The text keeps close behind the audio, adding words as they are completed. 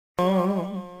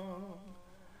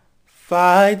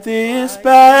Fight this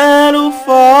battle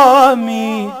for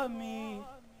me.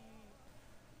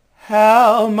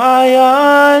 Help my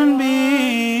unbelief,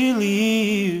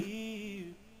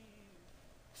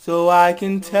 so I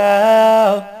can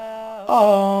tell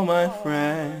all my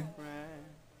friends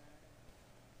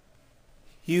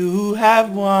you have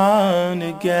won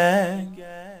again.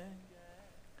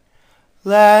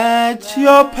 Let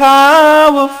your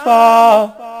power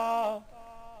fall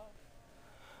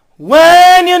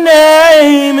when your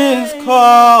name is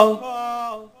called.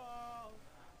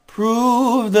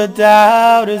 Prove the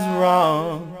doubt is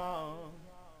wrong.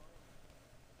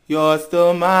 You're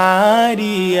still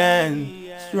mighty and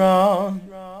strong.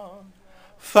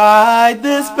 Fight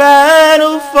this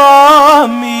battle for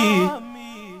me.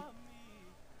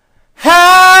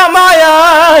 Help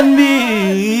my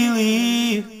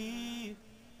unbelief,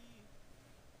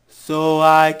 so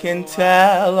I can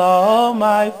tell all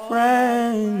my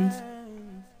friends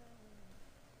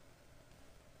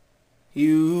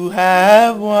you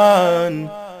have won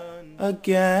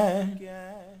again.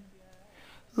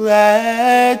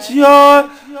 Let your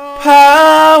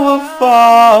power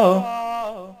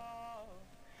fall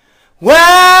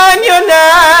when your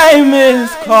name is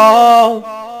called.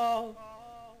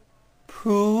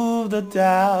 Prove the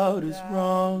doubt is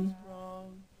wrong.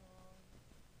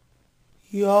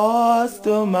 You're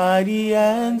still mighty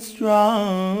and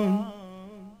strong.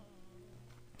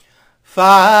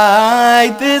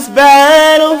 Fight this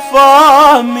battle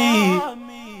for me.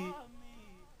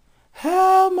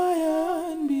 Help my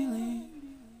unbelief,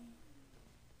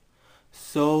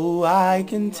 so I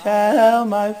can tell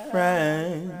my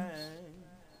friends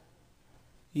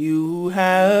you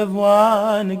have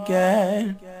won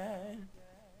again.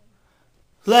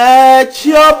 Let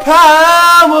your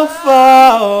power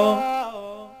fall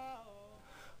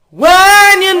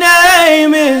when your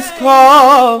name is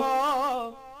called.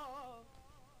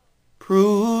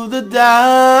 Prove the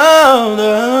doubt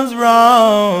is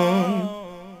wrong.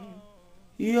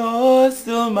 You're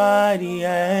still mighty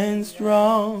and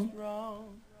strong.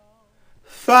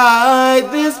 Fight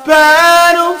this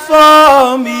battle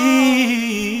for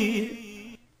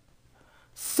me,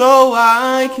 so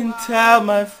I can tell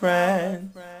my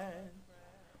friends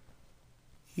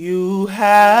you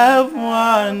have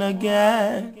won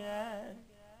again.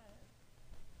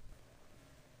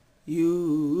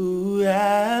 You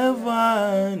have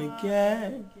won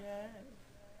again.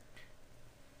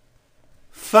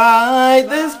 Fight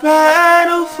this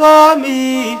battle for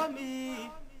me.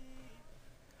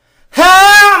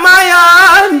 Help my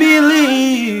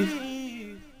unbelief,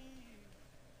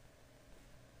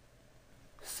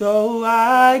 so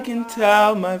I can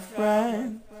tell my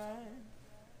friends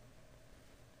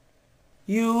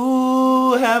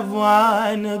you have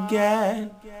won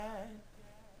again.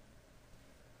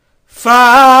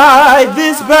 Fight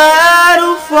this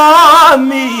battle for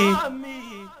me.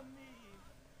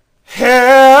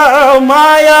 Help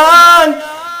my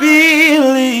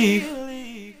unbelief,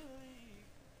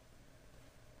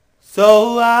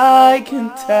 so I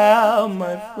can tell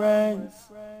my friends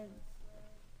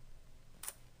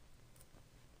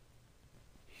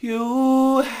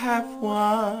you have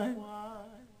won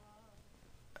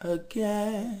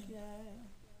again.